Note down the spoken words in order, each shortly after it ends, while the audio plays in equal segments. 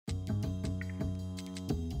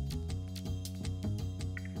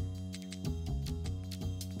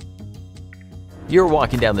You're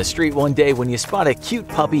walking down the street one day when you spot a cute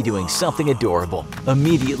puppy doing something adorable.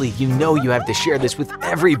 Immediately, you know you have to share this with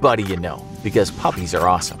everybody you know, because puppies are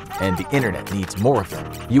awesome and the internet needs more of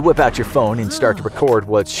them. You whip out your phone and start to record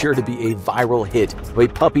what's sure to be a viral hit of a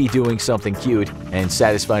puppy doing something cute, and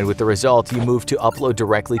satisfied with the result, you move to upload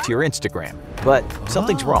directly to your Instagram. But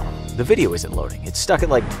something's wrong. The video isn't loading. It's stuck at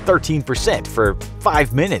like 13% for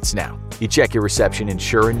 5 minutes now. You check your reception and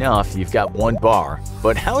sure enough, you've got 1 bar.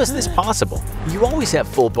 But how is this possible? You always have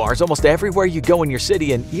full bars almost everywhere you go in your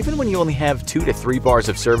city, and even when you only have 2 to 3 bars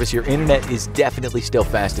of service, your internet is definitely still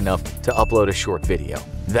fast enough to upload a short video.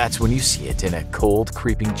 That's when you see it and a cold,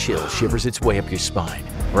 creeping chill shivers its way up your spine.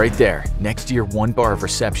 Right there, next to your 1 bar of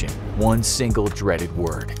reception, one single dreaded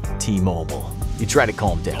word: T-Mobile. You try to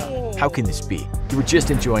calm down. How can this be? You were just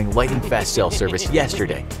enjoying lightning-fast cell service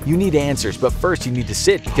yesterday. You need answers, but first you need to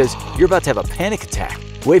sit because you're about to have a panic attack.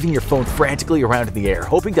 Waving your phone frantically around in the air,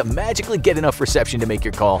 hoping to magically get enough reception to make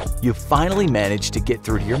your call, you finally manage to get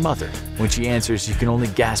through to your mother. When she answers, you can only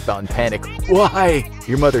gasp out in panic, "Why?"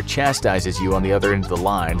 Your mother chastises you on the other end of the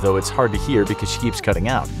line, though it's hard to hear because she keeps cutting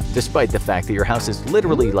out, despite the fact that your house is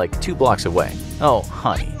literally like 2 blocks away. "Oh,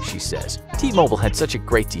 honey," she says, "T-Mobile had such a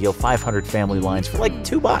great deal, 500 family lines for like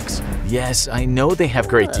 $2. Yes, I know they have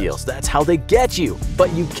great deals. That's how they get you.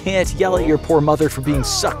 But you can't yell at your poor mother for being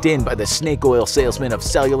sucked in by the snake oil salesman of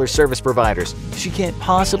cellular service providers. She can't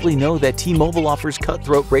possibly know that T-Mobile offers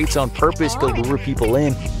cutthroat rates on purpose to lure people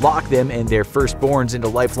in, lock them and their firstborns into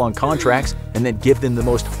lifelong contracts, and then give them the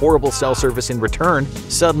most horrible cell service in return."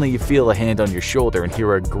 Suddenly you feel a hand on your shoulder and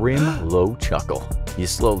hear a grim, low chuckle. You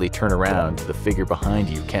slowly turn around, the figure behind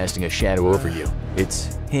you casting a shadow over you.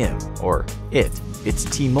 It's him, or it. It's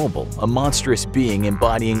T-Mobile, a monstrous being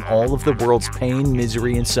embodying all of the world's pain,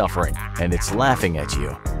 misery, and suffering. And it's laughing at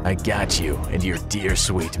you. "I got you and your dear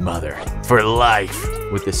sweet mother. For life!"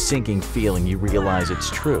 With the sinking feeling, you realize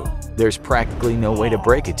it's true. There's practically no way to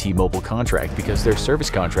break a T-Mobile contract because their service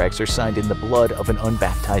contracts are signed in the blood of an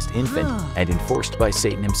unbaptized infant and enforced by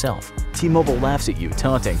Satan himself. T-Mobile laughs at you,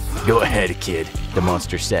 taunting. "Go ahead, kid," the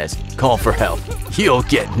monster says. "Call for help. You'll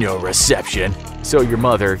get no reception." So your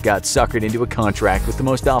mother got suckered into a contract with the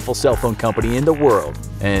most awful cell phone company in the world.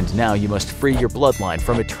 And now you must free your bloodline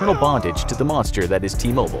from eternal bondage to the monster that is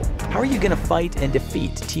T-Mobile. How are you going to fight and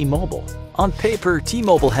defeat T-Mobile? On paper,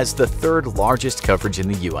 T-Mobile has the 3rd largest coverage in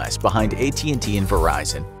the US, behind AT&T and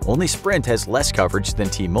Verizon. Only Sprint has less coverage than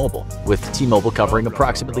T-Mobile, with T-Mobile covering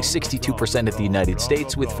approximately 62% of the United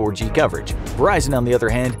States with 4G coverage. Verizon, on the other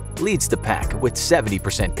hand, leads the pack with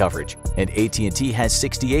 70% coverage, and AT&T has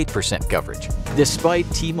 68% coverage. Despite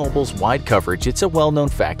T-Mobile's wide coverage, it's a well-known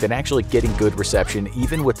fact that actually getting good reception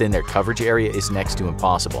even within their coverage area is next to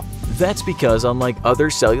impossible. That's because, unlike other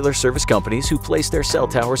cellular service companies who place their cell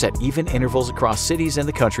towers at even intervals across cities and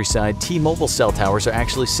the countryside, T-Mobile cell towers are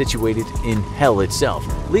actually situated in hell itself,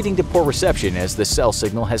 leading to poor reception as the cell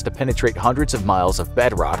signal has to penetrate hundreds of miles of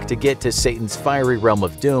bedrock to get to Satan's fiery realm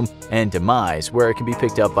of doom and demise, where it can be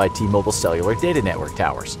picked up by T-Mobile cellular data network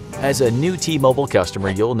towers. As a new T-Mobile customer,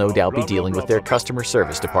 you'll no doubt be dealing with their customer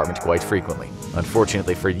service department quite frequently.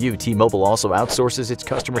 Unfortunately for you, T-Mobile also outsources its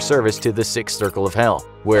customer service to the 6th circle of hell,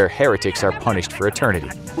 where heretics are punished for eternity,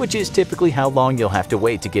 which is typically how long you'll have to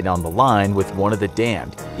wait to get on the line with one of the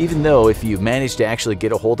damned. Even though if you manage to actually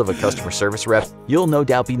get a hold of a customer service rep, you'll no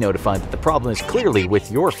doubt be notified that the problem is clearly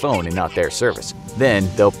with your phone and not their service. Then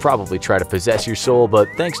they'll probably try to possess your soul, but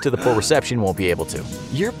thanks to the poor reception won't be able to.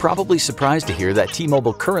 You're probably surprised to hear that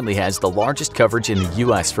T-Mobile currently has the largest coverage in the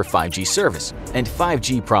US for 5G service, and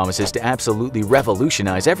 5G promises to absolutely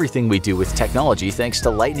revolutionize everything we do with technology thanks to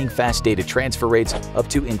lightning-fast data transfer rates up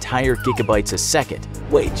to entire gigabytes a second.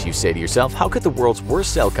 Wait, you say to yourself, how could the world's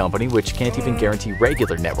worst cell company, which can't even guarantee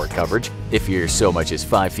regular network coverage if you're so much as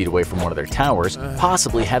 5 feet away from one of their towers,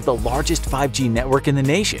 possibly have the largest 5G network in the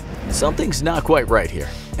nation? Something's not quite right here.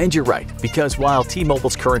 And you're right, because while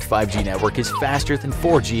T-Mobile's current 5G network is faster than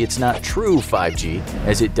 4G, it's not true 5G,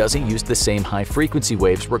 as it doesn't use the same high-frequency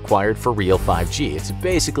waves required for real 5G. It's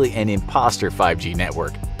basically an imposter 5G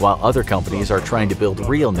network. While other companies are trying to build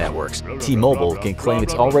real networks, T-Mobile can claim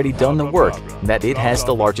it's already done the work and that it has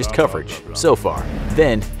the largest coverage, so far.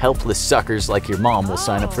 Then, helpless suckers like your mom will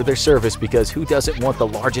sign up for their service because who doesn't want the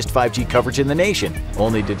largest 5G coverage in the nation,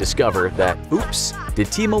 only to discover that, oops, Did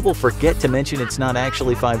T-Mobile forget to mention it's not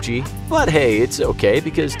actually 5G? But hey, it's okay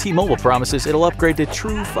because T-Mobile promises it'll upgrade to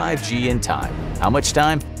true 5G in time. How much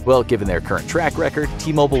time? Well, given their current track record,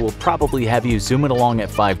 T-Mobile will probably have you zooming along at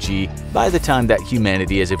 5G by the time that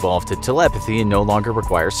humanity has evolved to telepathy and no longer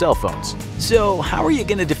requires cell phones. So how are you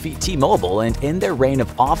going to defeat T-Mobile and end their reign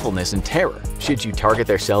of awfulness and terror? Should you target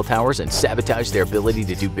their cell towers and sabotage their ability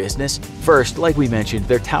to do business? First, like we mentioned,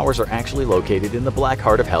 their towers are actually located in the black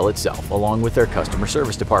heart of hell itself, along with their customer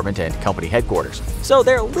service department and company headquarters, so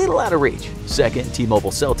they're a little out of reach. Second,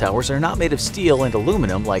 T-Mobile cell towers are not made of steel and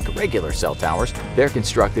aluminum like regular cell towers. They're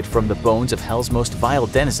constructed from the bones of hell's most vile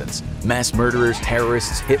denizens, mass murderers,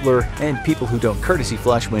 terrorists, Hitler, and people who don't courtesy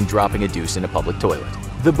flush when dropping a deuce in a public toilet.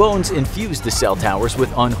 The bones infuse the cell towers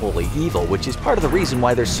with unholy evil, which is part of the reason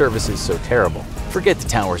why their service is so terrible. Forget the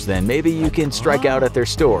towers then. Maybe you can strike out at their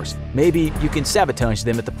stores. Maybe you can sabotage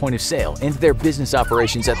them at the point of sale and their business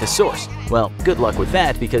operations at the source. Well, good luck with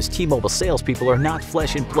that because T-Mobile salespeople are not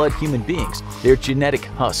flesh and blood human beings. They're genetic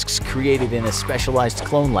husks created in a specialized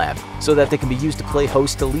clone lab so that they can be used to play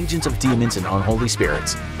host to legions of demons and unholy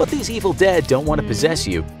spirits. But these evil dead don't want to possess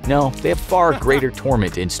you. No, they have far greater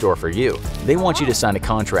torment in store for you. They want you to sign a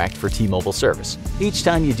contract for T-Mobile service. Each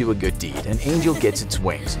time you do a good deed, an angel gets its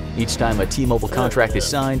wings. Each time a T-Mobile contract is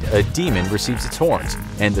signed, a demon receives its horns,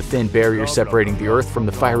 and the thin barrier separating the earth from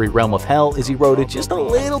the fiery realm of hell is eroded just a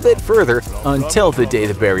little bit further until the day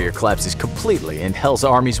the barrier collapses completely and hell's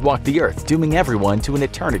armies walk the earth, dooming everyone to an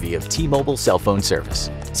eternity of T-Mobile cell phone service.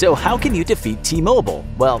 So how can you defeat T-Mobile?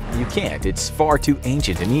 Well, you can't. It's far too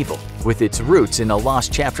ancient and evil, with its roots in a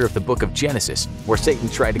lost chapter of the book of Genesis, where Satan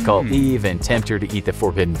tried to call Eve and tempt her to eat the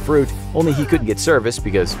forbidden fruit, only he couldn't get service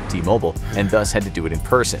because T-Mobile, and thus had to do it in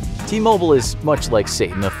person. T-Mobile is much like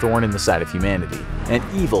Satan, a thorn in the side of humanity, an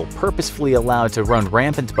evil purposefully allowed to run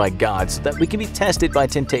rampant by God so that we can be tested by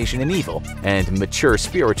temptation and evil, and mature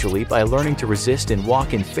spiritually by learning to resist and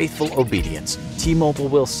walk in faithful obedience. T-Mobile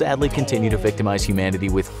will sadly continue to victimize humanity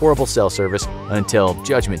with horrible cell service until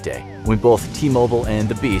Judgment Day, when both T-Mobile and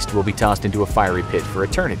the Beast will be tossed into a fiery pit for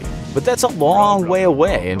eternity. But that's a long way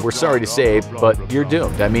away, and we're sorry to say, but you're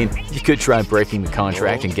doomed. I mean, you could try breaking the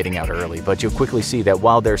contract and getting out early, but you'll quickly see that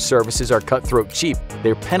while their services are cutthroat cheap,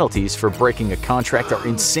 their penalties for breaking a contract are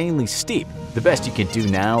insanely steep. The best you can do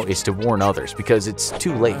now is to warn others because it's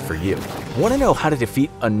too late for you. Want to know how to defeat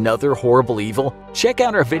another horrible evil? Check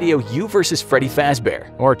out our video You vs. Freddy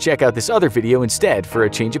Fazbear, or check out this other video instead for a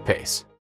change of pace.